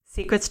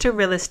Secrets to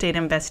Real Estate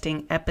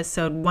Investing,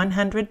 episode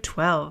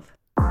 112.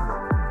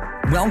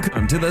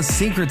 Welcome to the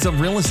Secrets of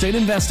Real Estate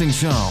Investing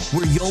show,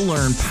 where you'll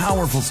learn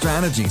powerful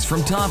strategies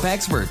from top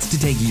experts to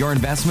take your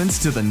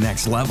investments to the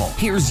next level.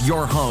 Here's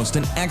your host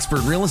and expert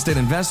real estate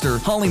investor,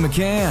 Holly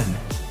McCann.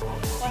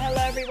 Well,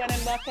 hello, everyone,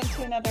 and welcome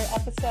to another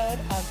episode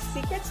of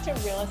Secrets to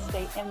Real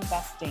Estate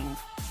Investing.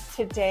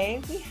 Today,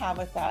 we have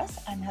with us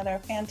another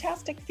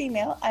fantastic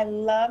female. I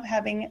love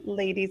having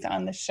ladies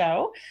on the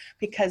show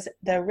because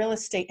the real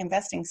estate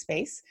investing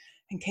space,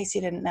 in case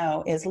you didn't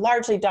know, is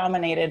largely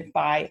dominated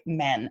by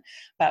men.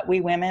 But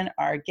we women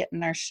are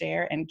getting our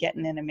share and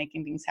getting in and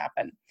making things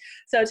happen.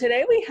 So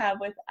today we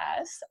have with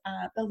us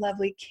the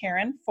lovely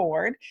Karen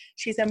Ford.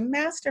 She's a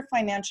master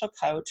financial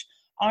coach,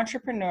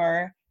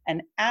 entrepreneur, an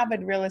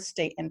avid real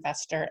estate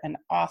investor, and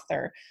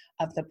author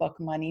of the book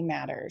Money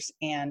Matters.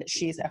 And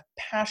she's a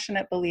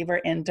passionate believer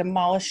in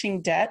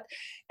demolishing debt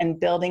and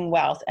building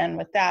wealth. And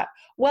with that,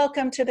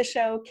 welcome to the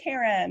show,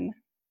 Karen.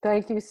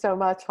 Thank you so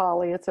much,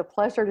 Holly. It's a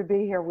pleasure to be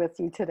here with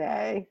you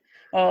today.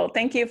 Well,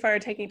 thank you for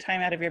taking time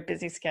out of your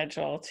busy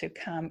schedule to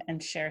come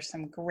and share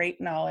some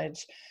great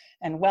knowledge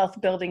and wealth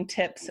building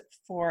tips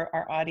for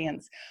our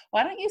audience.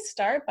 Why don't you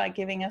start by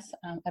giving us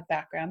a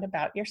background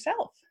about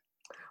yourself?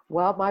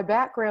 Well, my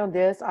background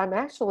is I'm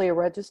actually a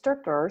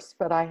registered nurse,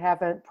 but I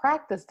haven't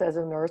practiced as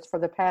a nurse for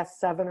the past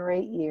 7 or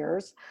 8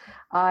 years.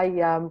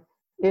 I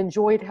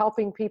enjoyed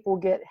helping people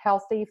get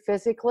healthy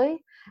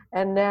physically,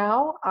 and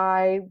now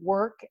I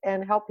work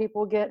and help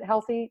people get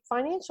healthy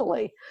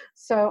financially.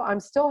 So I'm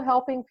still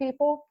helping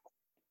people,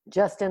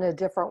 just in a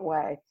different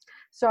way.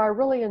 So I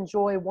really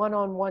enjoy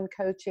one-on-one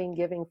coaching,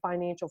 giving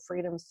financial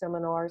freedom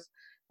seminars,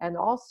 and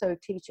also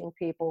teaching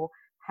people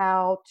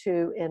how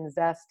to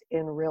invest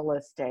in real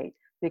estate,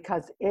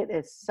 because it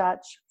is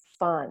such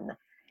fun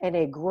and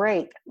a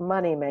great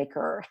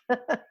moneymaker.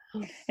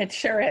 It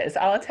sure is.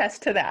 I'll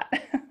attest to that.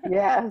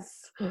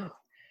 Yes.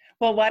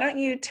 Well, why don't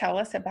you tell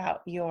us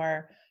about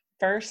your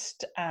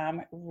first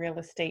real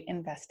estate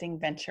investing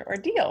venture or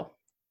deal?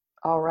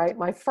 All right.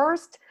 My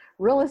first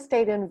real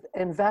estate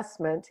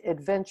investment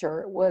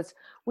adventure was,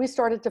 we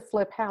started to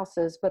flip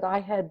houses, but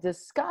I had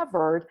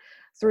discovered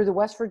through the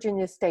West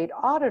Virginia State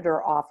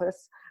Auditor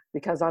Office,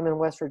 because I'm in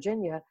West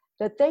Virginia,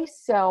 that they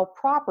sell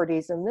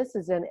properties, and this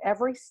is in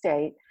every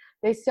state.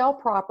 They sell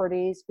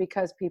properties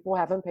because people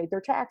haven't paid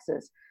their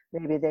taxes.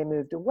 Maybe they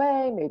moved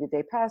away, maybe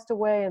they passed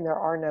away, and there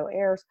are no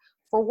heirs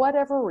for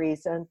whatever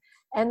reason,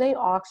 and they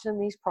auction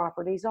these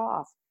properties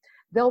off.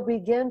 They'll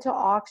begin to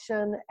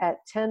auction at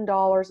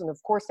 $10, and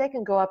of course they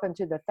can go up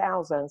into the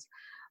thousands,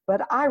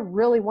 but I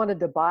really wanted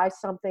to buy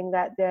something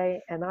that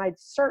day, and I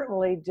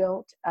certainly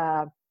don't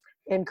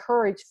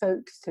encourage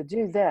folks to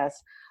do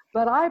this.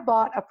 But I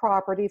bought a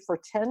property for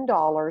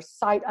 $10,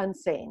 sight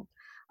unseen.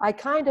 I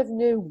kind of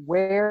knew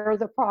where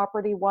the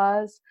property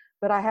was,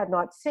 but I had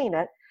not seen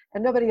it,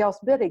 and nobody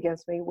else bid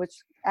against me, which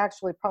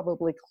actually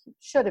probably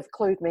should have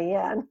clued me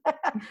in.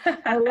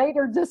 I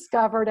later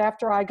discovered,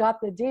 after I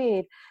got the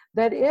deed,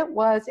 that it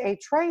was a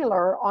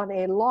trailer on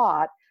a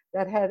lot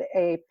that had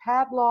a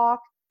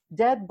padlock,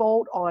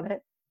 deadbolt on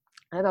it,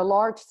 and a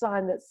large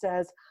sign that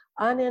says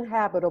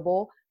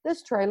uninhabitable.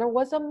 This trailer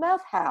was a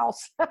meth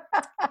house.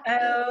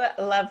 Oh,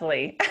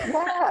 lovely.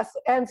 Yes.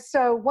 And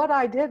so what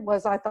I did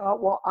was I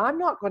thought, well, I'm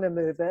not going to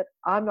move it.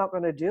 I'm not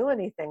going to do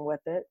anything with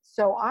it.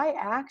 So I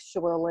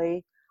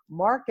actually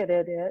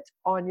marketed it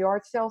on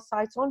yard sale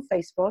sites on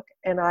Facebook,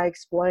 and I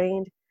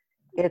explained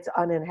it's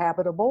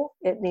uninhabitable.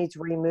 It needs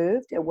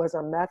removed. It was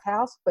a meth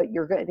house, but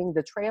you're getting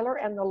the trailer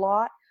and the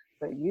lot,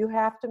 but you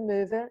have to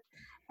move it.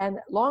 And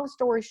long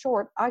story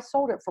short, I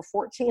sold it for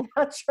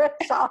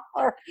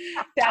 $1,400.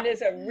 That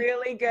is a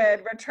really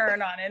good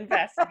return on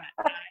investment.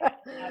 I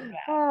love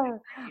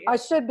that. I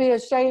should be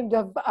ashamed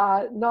of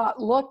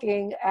not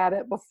looking at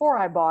it before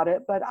I bought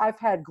it, but I've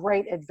had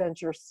great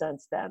adventures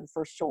since then,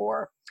 for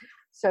sure.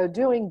 So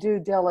doing due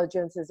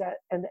diligence is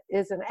an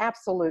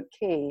absolute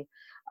key.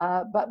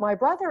 But my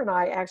brother and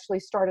I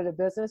actually started a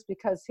business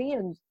because he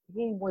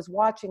was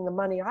watching the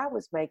money I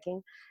was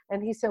making,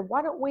 and he said,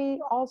 why don't we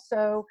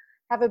also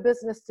have a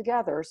business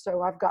together?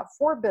 So I've got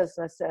 4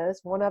 businesses,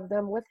 one of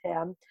them with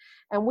him,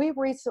 and we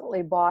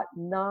recently bought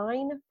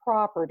 9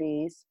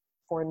 properties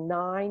for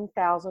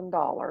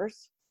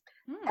 $9,000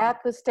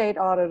 at the state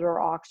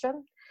auditor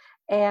auction,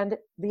 and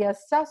the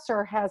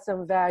assessor has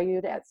them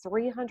valued at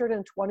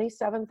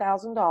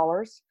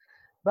 $327,000.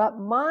 But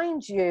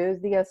mind you,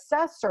 the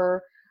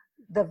assessor,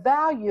 the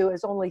value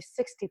is only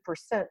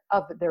 60%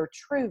 of their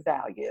true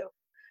value.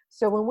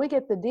 So when we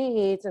get the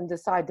deeds and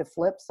decide to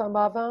flip some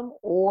of them,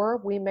 or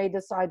we may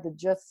decide to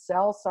just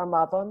sell some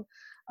of them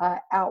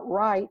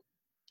outright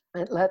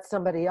and let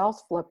somebody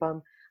else flip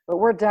them, but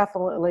we're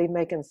definitely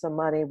making some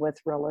money with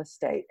real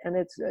estate, and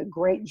it's a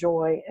great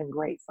joy and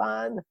great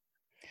fun.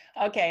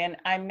 Okay,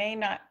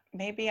 and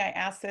maybe I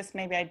asked this,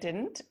 maybe I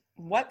didn't.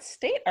 What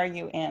state are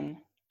you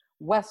in?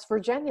 West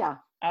Virginia.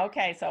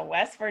 Okay, so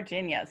West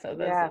Virginia. So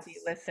those of you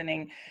Yes.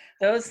 listening,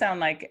 those sound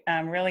like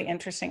really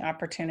interesting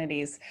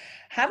opportunities.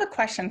 Have a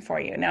question for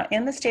you. Now,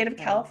 in the state of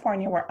Okay.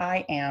 California, where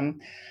I am,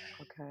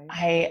 Okay.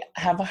 I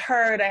have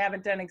heard, I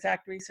haven't done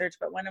exact research,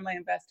 but one of my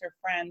investor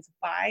friends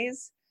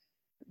buys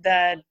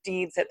the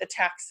deeds at the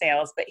tax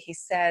sales, but he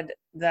said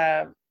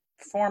the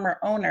former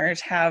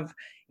owners have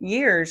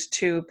years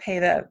to pay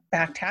the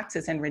back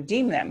taxes and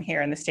redeem them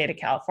here in the state of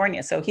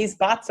California. So he's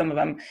bought some of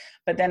them,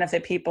 but then if the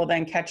people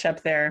then catch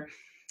up their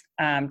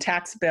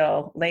tax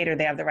bill later,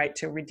 they have the right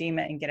to redeem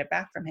it and get it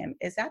back from him.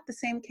 Is that the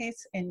same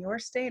case in your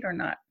state or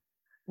not?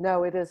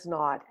 No, it is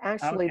not.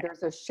 Actually, Okay.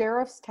 there's a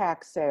sheriff's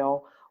tax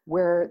sale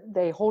where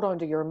they hold on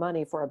to your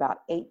money for about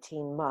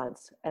 18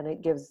 months and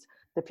it gives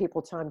the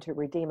people time to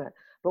redeem it.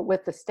 But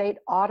with the state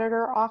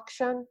auditor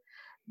auction,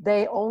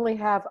 they only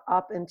have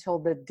up until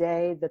the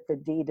day that the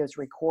deed is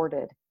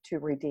recorded to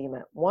redeem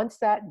it. Once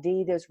that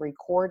deed is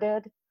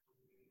recorded,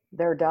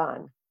 they're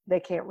done. They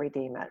can't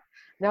redeem it.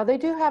 Now, they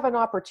do have an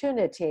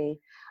opportunity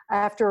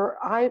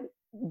after I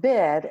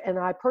bid and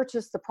I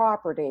purchased the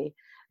property,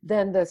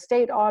 then the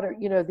state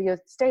the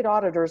state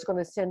auditor is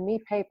going to send me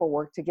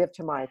paperwork to give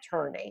to my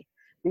attorney.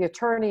 The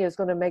attorney is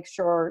going to make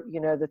sure,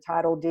 the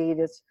title deed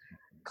is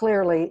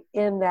clearly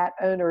in that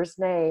owner's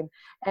name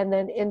and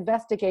then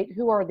investigate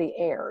who are the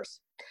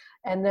heirs.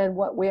 And then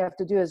what we have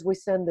to do is we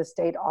send the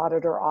state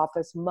auditor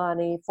office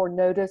money for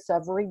notice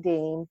of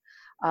redeem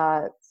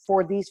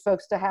for these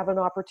folks to have an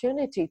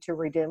opportunity to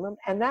redeem them.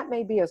 And that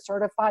may be a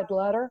certified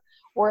letter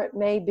or it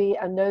may be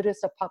a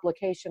notice of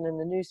publication in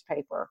the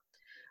newspaper.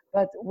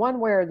 But one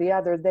way or the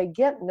other, they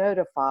get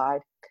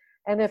notified.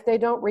 And if they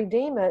don't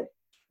redeem it,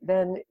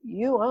 then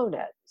you own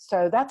it.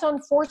 So that's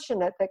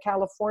unfortunate that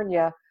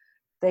California,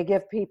 they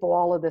give people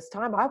all of this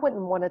time. I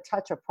wouldn't want to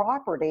touch a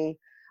property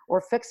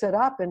or fix it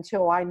up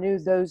until I knew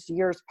those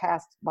years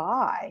passed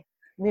by.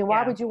 I mean,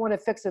 why would you want to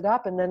fix it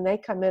up and then they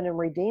come in and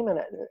redeem it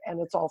and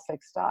it's all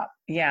fixed up?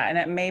 Yeah, and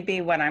it may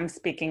be what I'm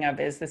speaking of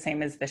is the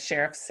same as the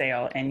sheriff's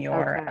sale in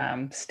your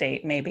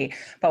state, maybe.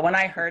 But when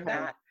I heard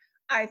that,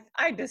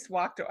 I just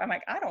walked away. I'm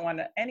like, I don't want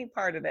any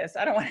part of this.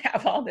 I don't want to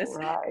have all this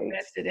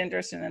vested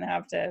interest and then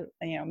have to,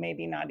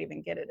 maybe not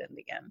even get it in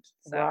the end.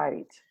 So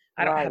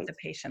I don't have the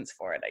patience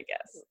for it, I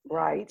guess.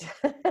 Right.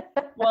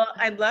 Well,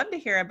 I'd love to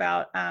hear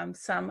about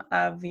some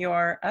of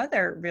your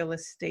other real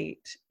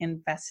estate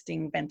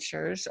investing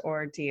ventures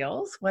or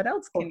deals. What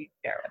else can you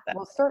share with us?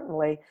 Well,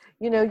 certainly.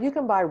 You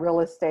can buy real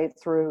estate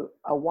through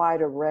a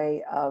wide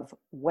array of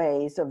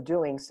ways of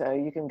doing so.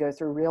 You can go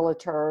through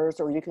realtors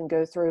or you can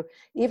go through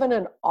even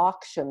an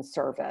auction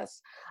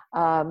service.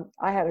 I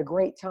had a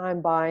great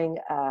time buying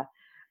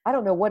I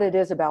don't know what it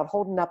is about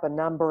holding up a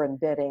number and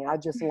bidding. I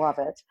just love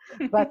it.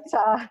 But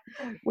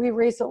we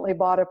recently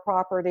bought a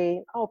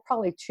property,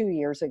 probably 2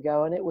 years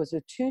ago, and it was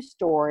a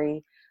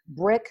 2-story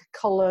brick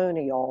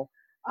colonial.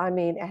 I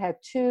mean,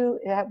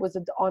 it was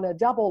on a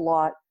double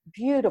lot,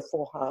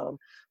 beautiful home,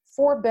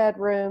 4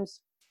 bedrooms,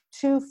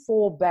 2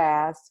 full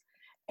baths,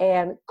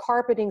 and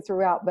carpeting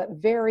throughout, but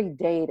very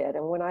dated.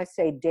 And when I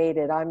say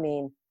dated, I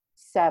mean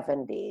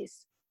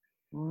 70s.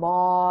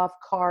 Mauve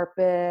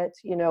carpet,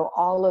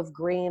 olive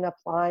green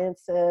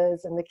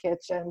appliances in the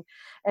kitchen.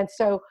 And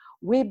so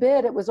we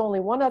bid, it was only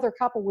one other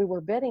couple we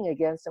were bidding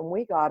against and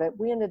we got it.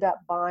 We ended up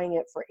buying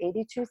it for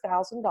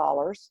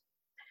 $82,000.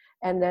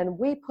 And then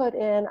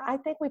I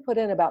think we put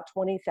in about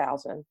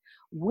 $20,000.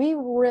 We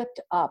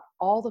ripped up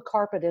all the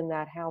carpet in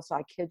that house.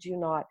 I kid you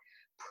not,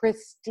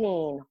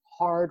 pristine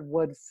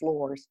hardwood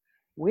floors.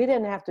 We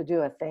didn't have to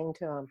do a thing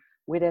to them.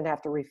 We didn't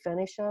have to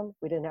refinish them.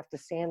 We didn't have to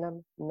sand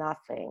them,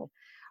 nothing.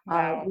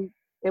 Wow.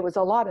 It was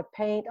a lot of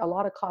paint, a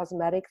lot of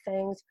cosmetic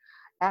things,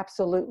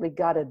 absolutely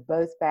gutted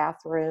both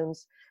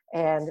bathrooms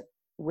and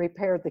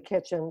repaired the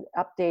kitchen,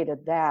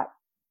 updated that.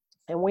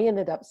 And we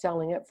ended up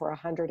selling it for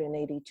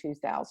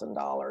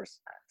 $182,000.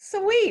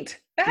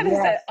 Sweet. That is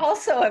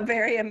also a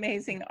very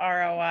amazing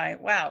ROI.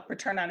 Wow.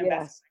 Return on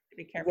investment.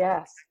 Be careful.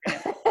 Yes.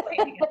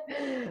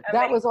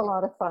 That was a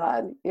lot of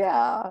fun.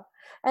 Yeah.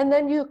 And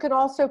then you can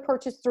also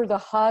purchase through the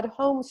HUD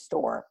Home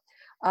Store.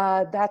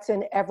 That's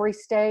in every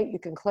state. You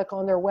can click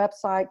on their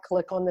website,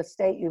 click on the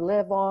state you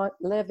live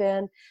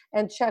in,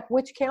 and check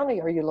which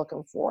county are you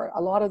looking for.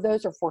 A lot of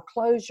those are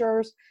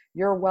foreclosures.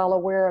 You're well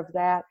aware of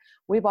that.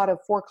 We bought a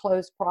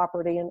foreclosed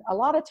property, and a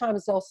lot of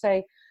times they'll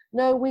say,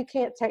 no, we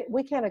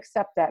can't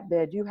accept that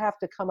bid. You have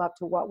to come up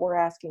to what we're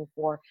asking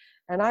for.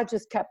 And I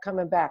just kept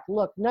coming back.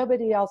 Look,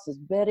 nobody else is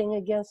bidding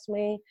against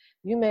me.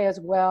 You may as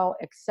well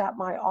accept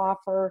my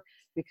offer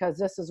because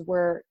this is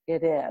where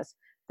it is.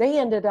 They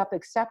ended up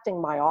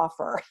accepting my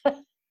offer.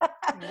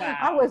 Wow.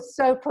 I was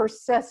so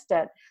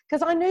persistent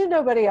because I knew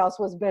nobody else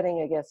was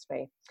bidding against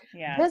me.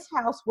 Yeah. This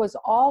house was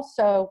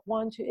also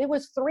it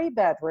was 3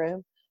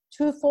 bedroom,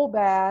 2 full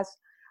baths.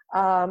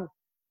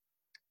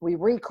 We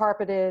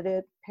recarpeted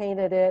it,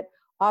 painted it,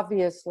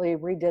 obviously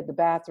redid the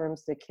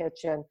bathrooms, the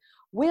kitchen.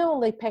 We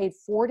only paid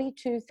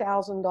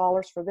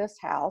 $42,000 for this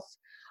house.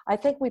 I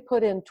think we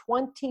put in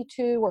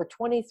 $22,000 or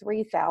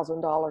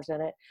 $23,000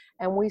 in it,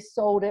 and we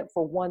sold it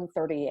for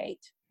 $138,000.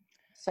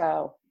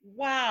 So,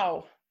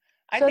 wow.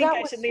 I so think that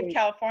I was should leave sweet.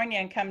 California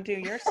and come do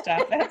your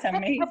stuff. That's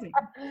amazing.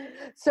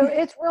 So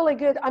it's really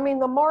good. I mean,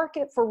 the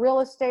market for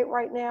real estate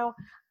right now,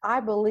 I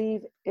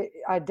believe,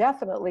 I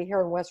definitely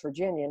here in West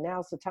Virginia,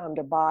 now's the time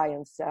to buy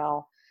and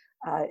sell,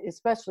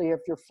 especially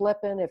if you're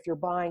flipping, if you're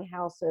buying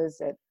houses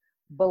at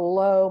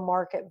below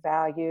market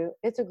value.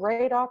 It's a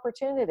great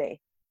opportunity.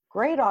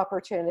 Great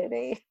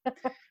opportunity.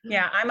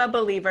 Yeah, I'm a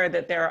believer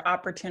that there are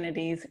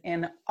opportunities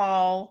in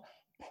all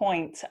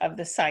points of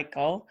the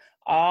cycle,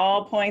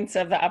 all points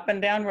of the up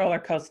and down roller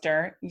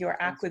coaster. Your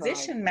That's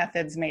acquisition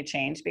methods may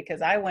change,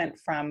 because I went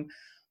from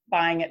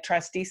buying at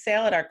trustee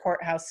sale at our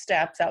courthouse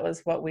steps. That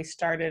was what we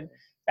started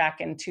back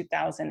in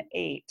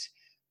 2008.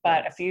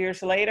 But a few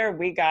years later,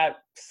 we got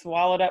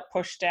swallowed up,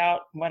 pushed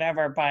out,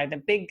 whatever, by the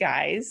big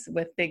guys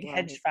with big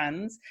hedge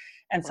funds.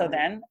 And so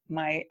then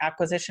my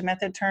acquisition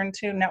method turned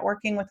to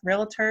networking with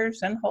realtors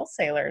and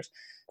wholesalers.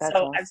 That's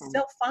So I awesome.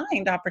 still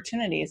find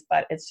opportunities,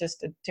 but it's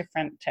just a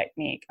different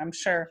technique. I'm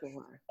sure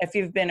if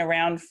you've been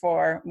around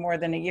for more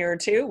than a year or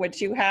two, which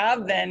you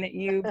have, then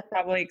you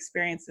probably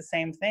experienced the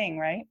same thing,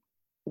 right?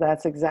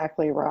 That's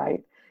exactly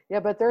right. Yeah,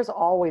 but there's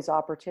always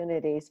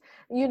opportunities.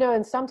 You know,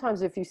 and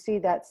sometimes if you see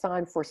that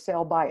sign for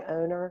sale by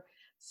owner,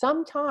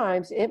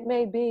 sometimes it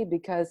may be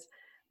because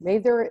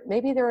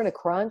maybe they're in a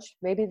crunch,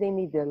 maybe they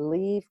need to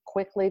leave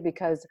quickly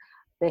because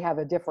they have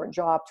a different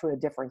job to a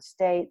different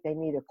state, they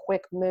need a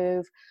quick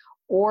move,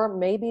 or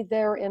maybe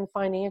they're in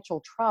financial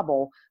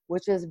trouble,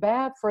 which is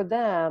bad for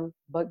them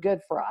but good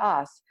for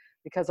us,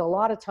 because a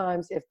lot of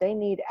times if they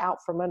need out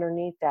from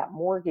underneath that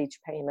mortgage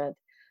payment,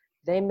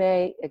 they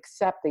may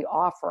accept the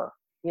offer,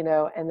 you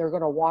know, and they're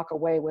going to walk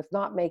away with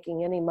not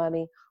making any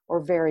money or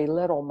very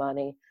little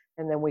money.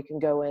 And then we can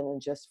go in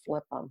and just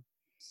flip them.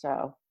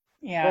 So,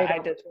 yeah, great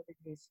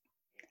opportunities.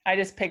 I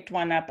just picked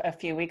one up a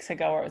few weeks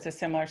ago where it was a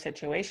similar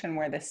situation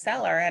where the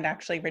seller had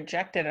actually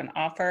rejected an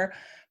offer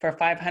for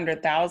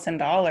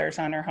 $500,000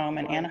 on her home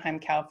in Anaheim,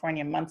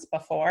 California months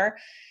before.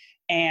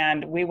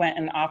 And we went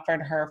and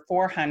offered her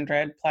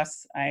 $400,000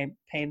 plus I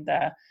paid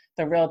the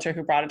realtor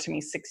who brought it to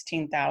me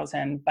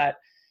 $16,000. But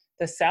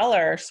the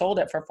seller sold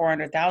it for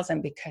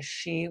 $400,000 because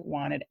she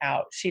wanted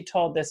out. She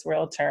told this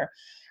realtor,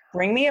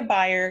 "Bring me a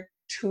buyer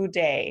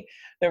today."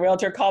 The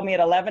realtor called me at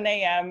 11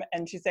 a.m.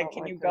 and she said,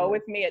 "Can you go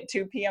with me at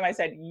 2 p.m.?" I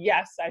said,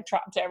 "Yes." I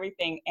dropped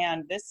everything.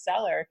 And this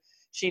seller,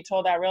 she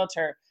told that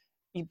realtor,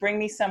 "You bring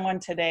me someone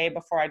today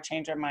before I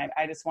change her mind.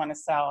 I just want to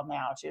sell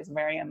now." She was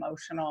very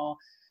emotional.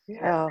 Her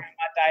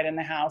grandma died in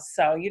the house.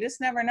 So you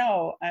just never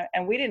know.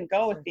 And we didn't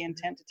go with the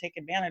intent to take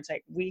advantage.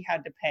 Like, we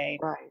had to pay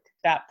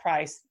that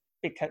price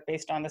because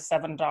based on the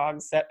 7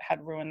 dogs that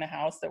had ruined the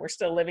house that were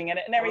still living in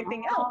it and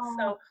everything else.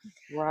 So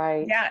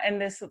yeah,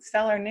 and this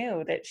seller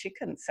knew that she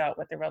couldn't sell it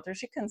with the realtor.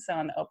 She couldn't sell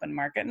in the open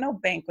market. No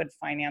bank would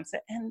finance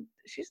it. And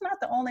she's not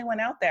the only one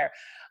out there.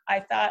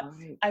 I thought,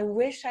 I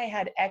wish I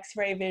had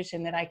X-ray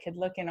vision that I could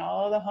look in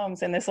all the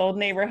homes in this old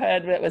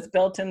neighborhood that was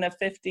built in the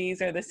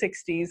 50s or the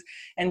 60s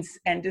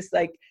and just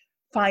like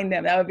find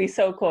them. That would be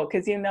so cool,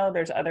 because you know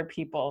there's other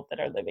people that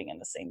are living in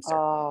the same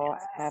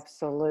circumstances. Oh,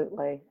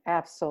 absolutely.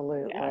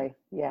 Absolutely.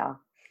 Yeah.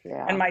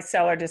 And my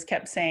seller just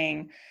kept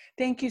saying,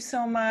 "Thank you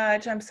so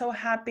much. I'm so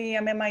happy.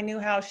 I'm in my new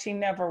house." She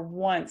never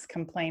once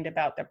complained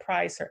about the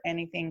price or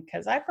anything,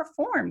 because I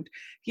performed.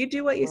 If you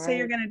do what you say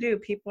you're going to do,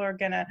 people are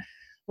going to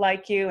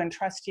like you and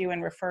trust you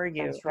and refer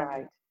you. That's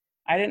right.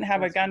 I didn't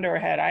have a gun to her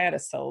head. I had a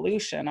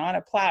solution on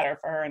a platter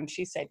for her, and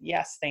she said,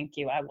 "Yes, thank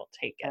you. I will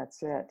take it."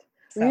 That's it.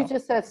 So. You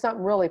just said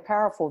something really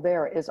powerful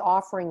there, is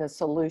offering a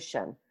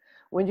solution.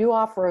 When you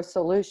offer a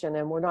solution,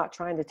 and we're not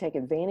trying to take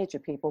advantage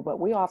of people, but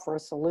we offer a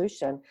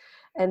solution,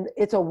 and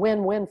it's a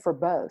win-win for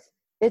both.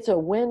 It's a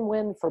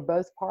win-win for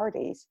both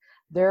parties.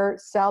 They're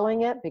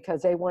selling it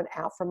because they want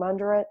out from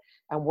under it,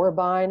 and we're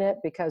buying it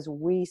because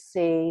we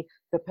see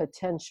the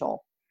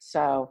potential.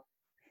 So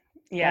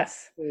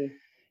yes.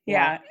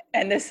 Yeah.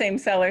 And the same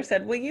seller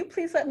said, "Will you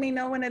please let me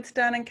know when it's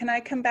done? And can I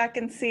come back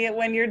and see it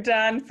when you're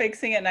done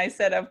fixing it?" And I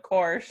said, "Of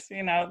course."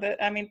 You know,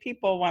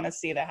 people want to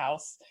see the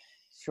house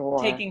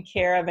taken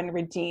care of and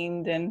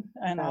redeemed and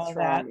all of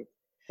that.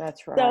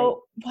 That's right.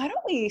 So why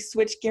don't we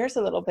switch gears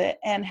a little bit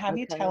and have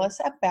you tell us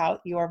about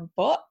your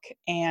book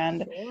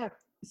and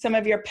some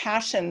of your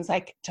passions,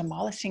 like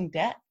demolishing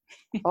debt?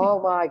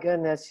 Oh my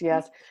goodness,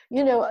 yes.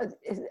 You know,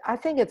 I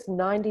think it's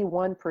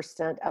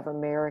 91% of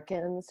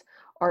Americans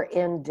are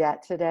in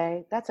debt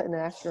today. That's an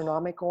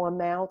astronomical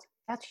amount.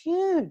 That's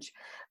huge.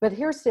 But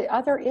here's the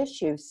other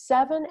issue.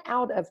 7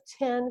 out of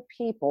 10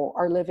 people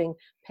are living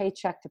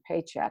paycheck to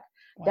paycheck.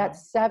 Wow.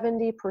 That's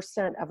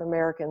 70% of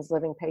Americans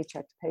living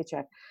paycheck to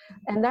paycheck.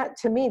 And that,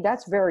 to me,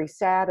 that's very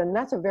sad. And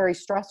that's a very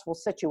stressful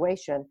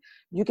situation.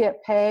 You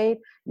get paid,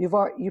 you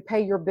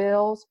pay your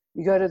bills,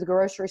 you go to the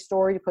grocery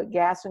store, you put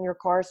gas in your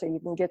car so you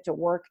can get to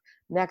work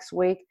next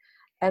week.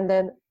 And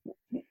then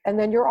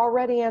you're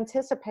already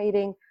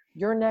anticipating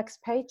your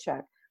next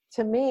paycheck.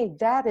 To me,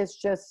 that is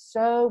just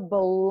so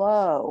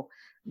below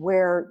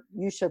where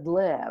you should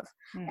live.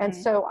 Mm-hmm. And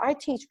so I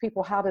teach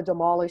people how to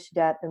demolish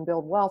debt and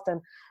build wealth. And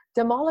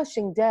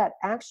demolishing debt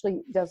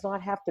actually does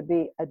not have to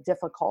be a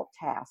difficult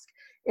task.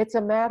 It's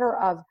a matter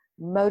of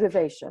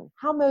motivation.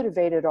 How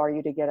motivated are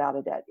you to get out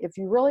of debt? If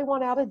you really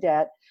want out of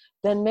debt,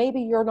 then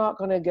maybe you're not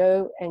going to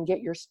go and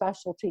get your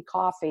specialty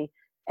coffee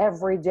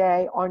every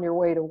day on your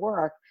way to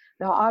work.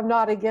 Now, I'm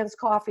not against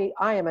coffee.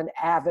 I am an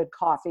avid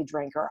coffee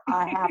drinker.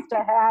 I have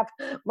to have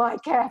my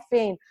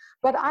caffeine,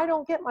 but I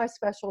don't get my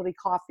specialty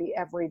coffee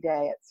every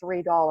day at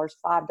 $3, $5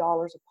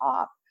 a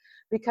pop,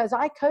 because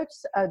I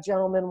coached a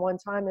gentleman one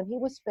time and he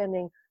was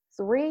spending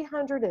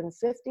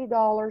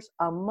 $350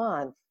 a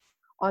month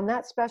on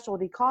that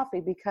specialty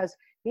coffee because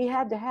he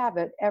had to have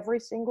it every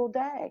single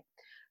day.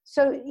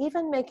 So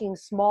even making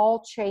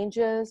small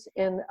changes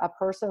in a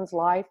person's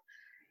life,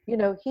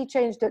 he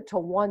changed it to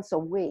once a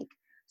week.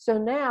 So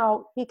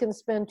now he can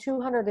spend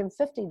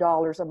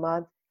 $250 a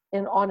month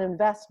on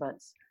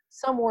investments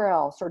somewhere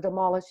else or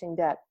demolishing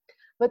debt.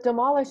 But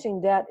demolishing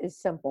debt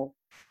is simple.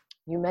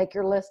 You make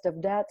your list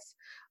of debts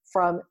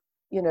from,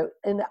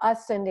 in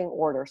ascending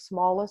order,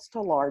 smallest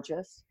to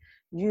largest.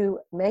 You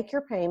make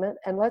your payment,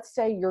 and let's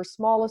say your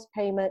smallest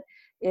payment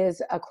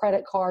is a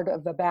credit card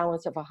of the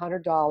balance of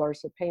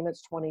 $100, the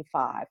payment's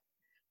 $25.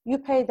 You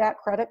pay that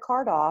credit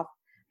card off.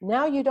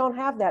 Now you don't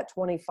have that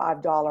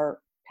 $25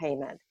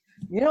 payment.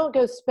 You don't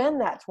go spend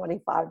that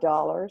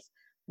 $25.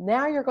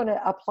 Now you're going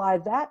to apply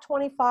that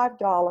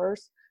 $25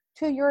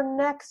 to your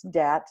next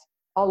debt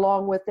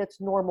along with its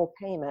normal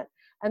payment.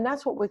 And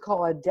that's what we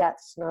call a debt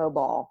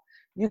snowball.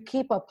 You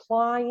keep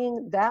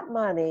applying that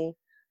money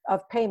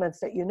of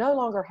payments that you no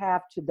longer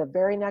have to the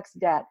very next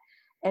debt.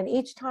 And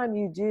each time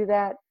you do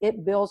that,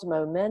 it builds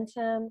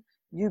momentum.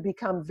 You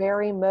become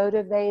very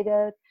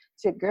motivated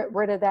to get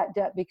rid of that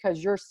debt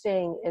because you're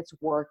seeing it's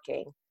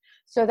working.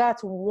 So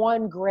that's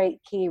one great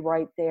key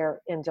right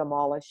there in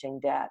demolishing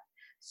debt.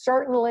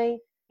 Certainly,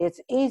 it's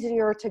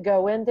easier to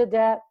go into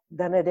debt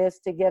than it is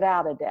to get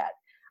out of debt.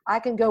 I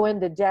can go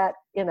into debt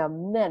in a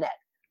minute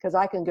because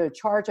I can go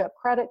charge up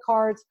credit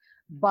cards,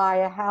 buy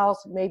a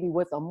house, maybe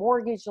with a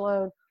mortgage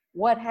loan,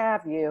 what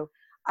have you.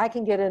 I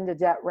can get into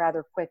debt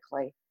rather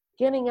quickly.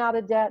 Getting out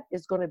of debt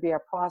is going to be a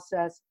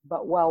process,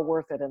 but well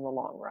worth it in the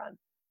long run.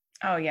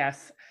 Oh,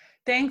 yes.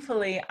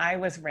 Thankfully, I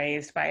was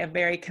raised by a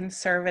very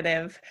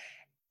conservative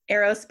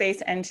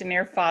aerospace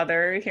engineer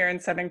father here in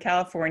Southern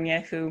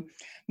California who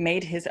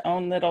made his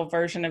own little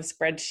version of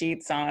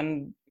spreadsheets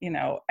on,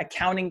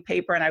 accounting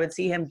paper. And I would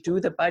see him do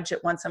the budget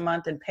once a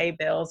month and pay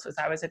bills as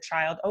I was a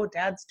child. Oh,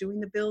 Dad's doing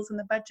the bills and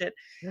the budget.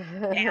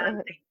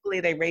 And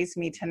thankfully, they raised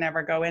me to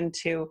never go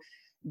into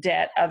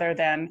debt other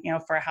than,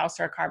 for a house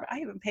or a car. But I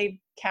even paid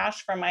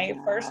cash for my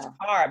first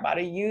car. I bought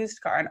a used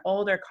car, an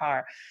older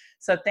car.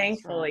 So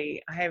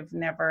thankfully, I have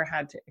never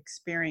had to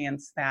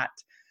experience that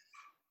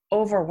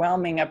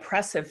overwhelming,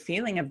 oppressive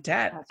feeling of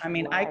debt.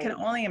 I can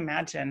only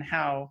imagine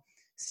how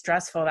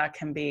stressful that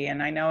can be.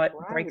 And I know it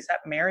breaks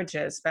up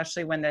marriages,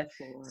 especially when the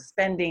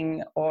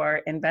spending or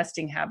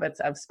investing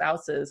habits of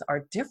spouses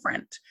are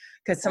different,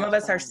 because some of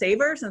us are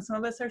savers and some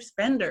of us are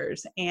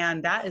spenders.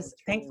 And that is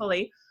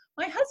thankfully,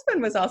 my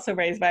husband was also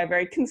raised by a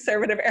very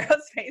conservative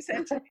aerospace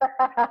engineer.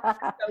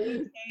 So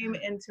we came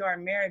into our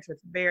marriage with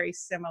very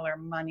similar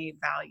money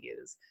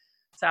values.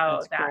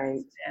 So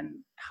that's been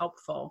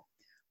helpful.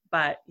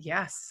 But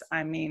yes,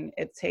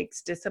 it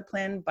takes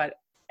discipline, but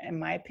in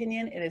my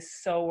opinion, it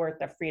is so worth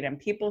the freedom.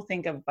 People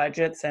think of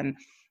budgets and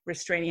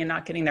restraining and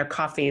not getting their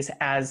coffees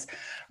as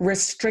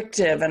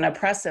restrictive and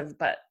oppressive,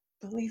 but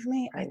believe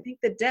me, I think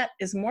the debt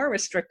is more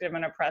restrictive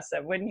and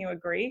oppressive. Wouldn't you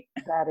agree?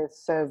 That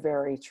is so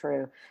very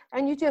true.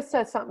 And you just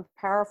said something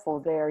powerful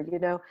there.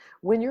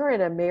 When you're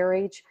in a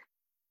marriage,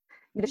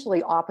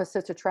 usually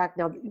opposites attract.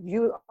 Now,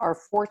 you are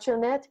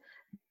fortunate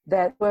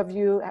that two of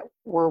you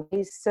were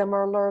raised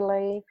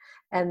similarly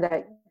and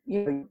that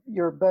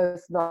you're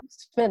both not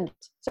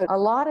spenders. So a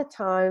lot of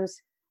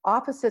times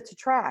opposites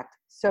attract.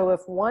 So if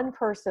one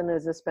person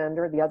is a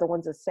spender, the other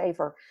one's a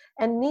saver,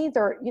 and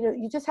neither,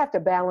 you just have to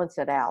balance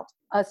it out.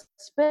 A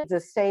spender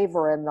is a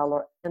saver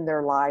in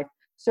their life.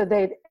 So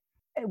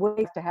we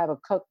have to have a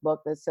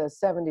cookbook that says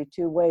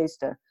 72 ways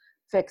to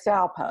fix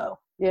Alpo.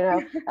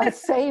 A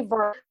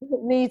saver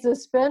needs a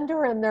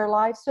spender in their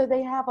life so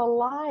they have a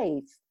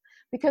life.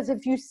 Because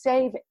if you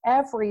save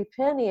every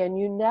penny and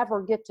you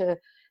never get to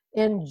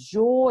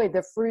enjoy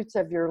the fruits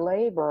of your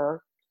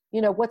labor,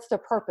 what's the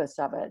purpose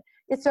of it?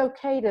 It's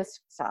okay to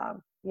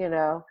some,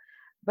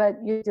 but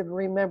you have to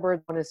remember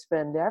to want to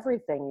spend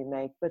everything you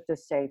make, but to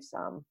save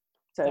some.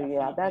 So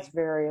Definitely. That's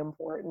very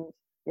important.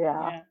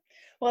 Yeah.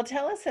 Well,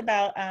 tell us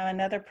about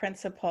another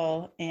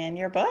principle in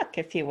your book,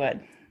 if you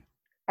would.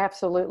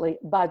 Absolutely.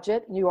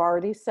 Budget. You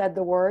already said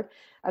the word.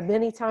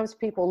 Many times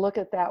people look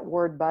at that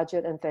word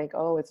budget and think,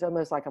 oh, it's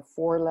almost like a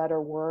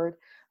 4-letter word.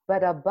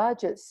 But a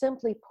budget,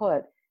 simply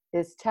put,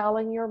 is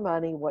telling your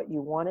money what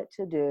you want it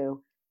to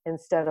do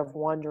instead of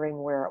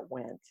wondering where it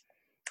went.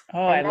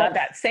 Oh, I love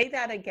that. Say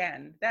that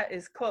again. That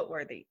is quote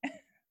worthy.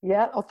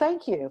 Yeah. Oh,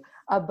 thank you.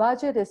 A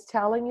budget is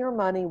telling your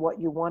money what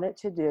you want it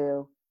to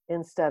do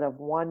instead of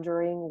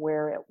wondering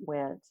where it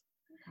went.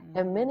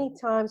 And many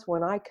times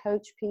when I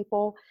coach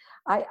people,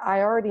 I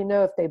already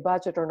know if they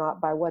budget or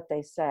not by what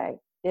they say.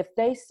 If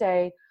they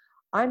say,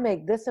 I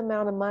make this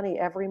amount of money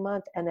every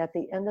month, and at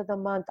the end of the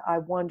month, I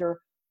wonder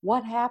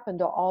what happened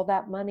to all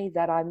that money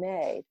that I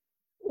made.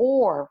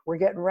 Or we're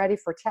getting ready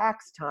for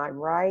tax time,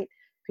 right?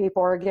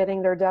 People are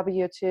getting their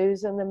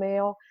W-2s in the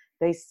mail.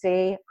 They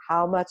see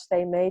how much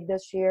they made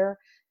this year,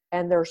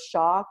 and they're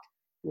shocked.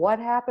 What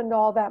happened to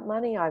all that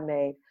money I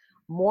made?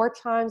 More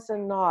times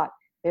than not,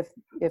 if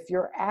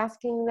you're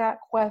asking that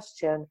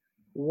question,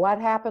 what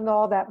happened to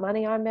all that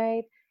money I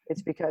made?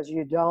 It's because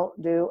you don't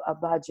do a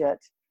budget,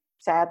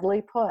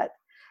 sadly put.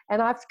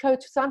 And I've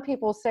coached some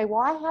people say,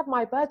 well, I have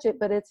my budget,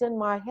 but it's in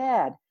my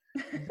head.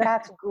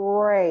 That's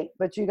great,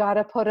 but you got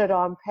to put it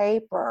on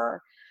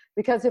paper,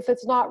 because if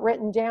it's not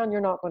written down,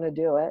 you're not going to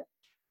do it.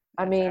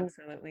 I mean,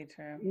 absolutely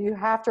true. You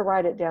have to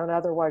write it down,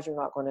 otherwise you're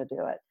not going to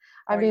do it.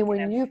 I mean,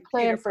 when you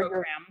plan for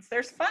programs,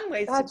 there's fun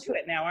ways to do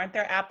it now, aren't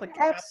there?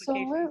 Applications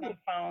on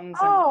phones.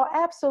 Oh,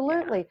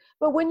 absolutely. Yeah.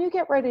 But when you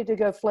get ready to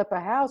go flip a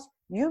house,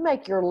 you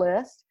make your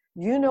list.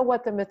 You know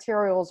what the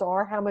materials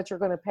are, how much you're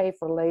going to pay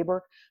for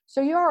labor.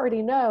 So you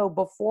already know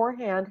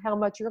beforehand how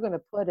much you're going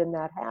to put in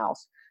that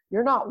house.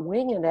 You're not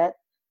winging it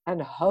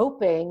and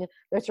hoping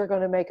that you're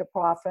going to make a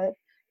profit.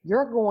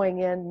 You're going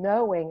in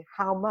knowing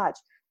how much.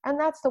 And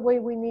that's the way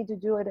we need to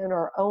do it in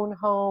our own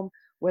home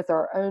with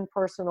our own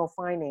personal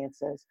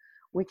finances.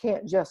 We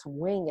can't just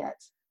wing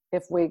it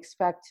if we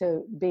expect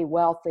to be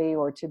wealthy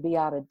or to be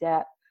out of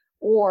debt,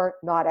 or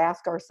not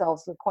ask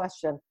ourselves the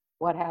question,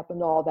 what happened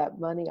to all that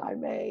money I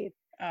made?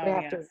 Oh,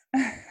 yes.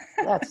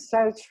 That's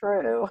so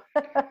true.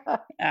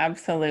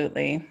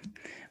 Absolutely.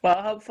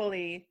 Well,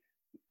 hopefully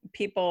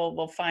people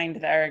will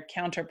find their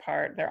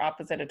counterpart, their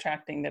opposite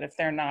attracting, that if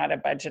they're not a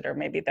budgeter,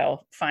 maybe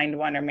they'll find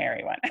one or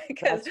marry one.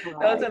 Because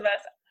those of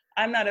us,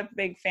 I'm not a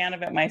big fan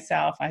of it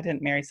myself. I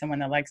didn't marry someone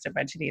that likes to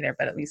budget either,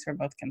 but at least we're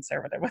both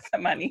conservative with the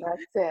money.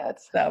 That's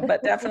it. So,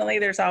 but definitely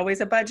there's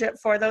always a budget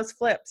for those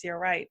flips. You're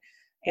right.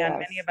 And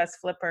many of us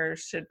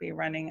flippers should be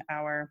running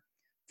our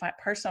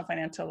personal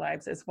financial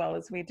lives as well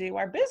as we do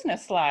our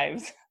business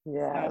lives.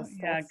 Yes. So,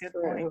 yeah, good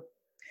point.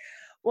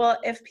 Well,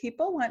 if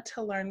people want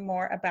to learn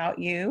more about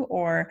you,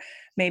 or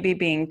maybe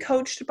being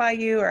coached by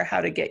you, or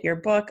how to get your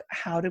book,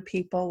 how do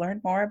people learn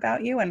more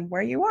about you and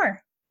where you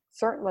are?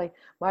 Certainly.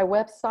 My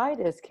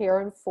website is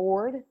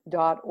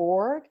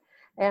KarenFord.org,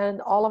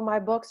 and all of my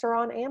books are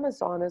on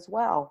Amazon as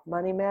well.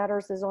 Money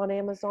Matters is on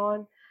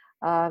Amazon.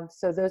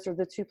 So those are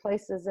the two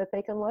places that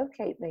they can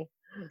locate me.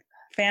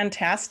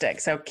 Fantastic.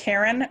 So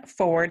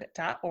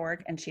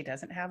KarenFord.org, and she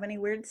doesn't have any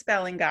weird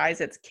spelling,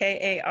 guys. It's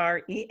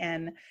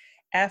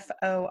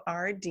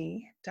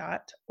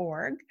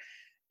KarenFord.org.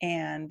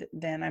 And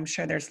then I'm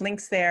sure there's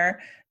links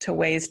there to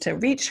ways to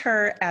reach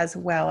her, as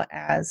well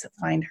as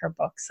find her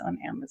books on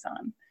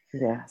Amazon.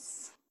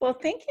 Yes. Well,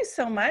 thank you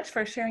so much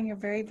for sharing your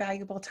very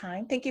valuable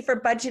time. Thank you for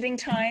budgeting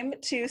time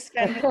to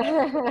spend with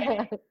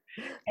us.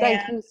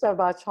 Thank you so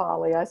much,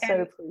 Holly. I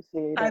so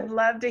appreciate it. I'd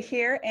love to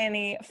hear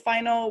any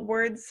final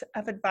words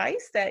of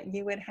advice that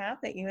you would have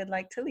that you would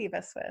like to leave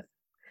us with.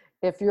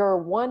 If you're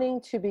wanting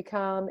to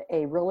become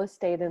a real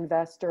estate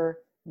investor,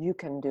 you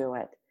can do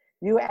it.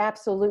 You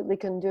absolutely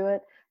can do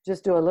it.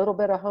 Just do a little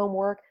bit of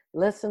homework,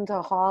 listen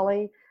to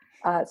Holly,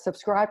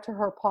 subscribe to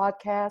her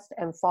podcast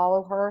and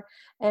follow her.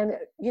 And,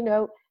 you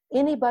know,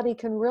 anybody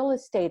can real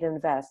estate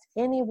invest.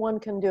 Anyone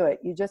can do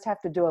it. You just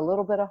have to do a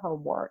little bit of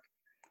homework.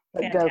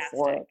 But go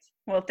for it.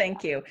 Well,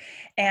 thank you.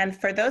 And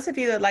for those of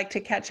you that like to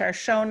catch our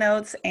show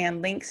notes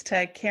and links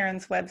to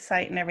Karen's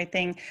website and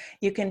everything,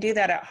 you can do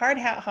that at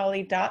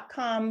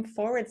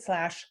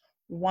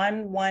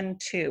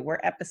hardhatholly.com/112. We're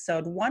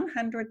episode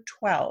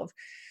 112.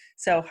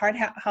 So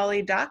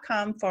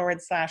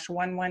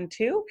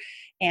hardhatholly.com/112.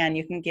 And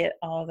you can get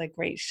all the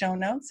great show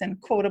notes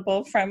and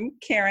quotable from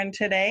Karen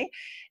today.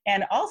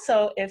 And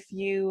also, if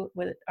you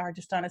are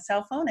just on a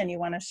cell phone and you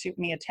want to shoot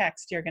me a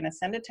text, you're going to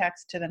send a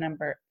text to the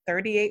number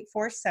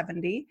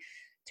 38470.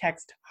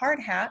 Text Hard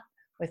Hat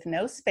with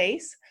no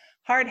space,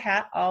 Hard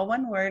Hat, all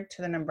one word,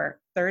 to the number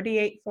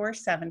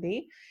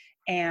 38470.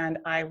 And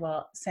I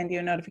will send you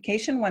a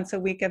notification once a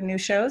week of new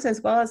shows,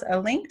 as well as a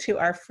link to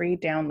our free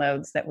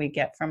downloads that we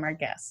get from our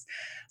guests.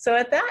 So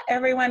at that,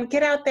 everyone,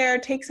 get out there,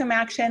 take some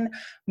action,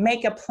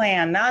 make a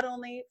plan, not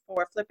only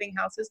for flipping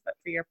houses, but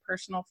for your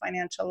personal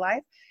financial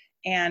life.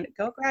 And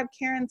go grab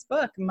Karen's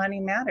book, Money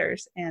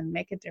Matters, and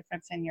make a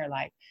difference in your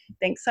life.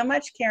 Thanks so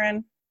much,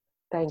 Karen.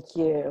 Thank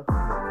you.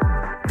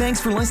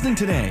 Thanks for listening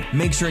today.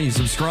 Make sure you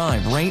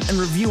subscribe, rate, and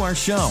review our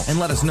show, and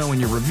let us know in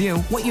your review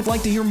what you'd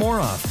like to hear more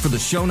of. For the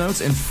show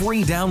notes and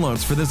free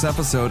downloads for this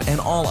episode and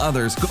all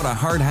others, go to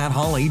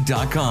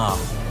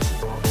hardhatholly.com.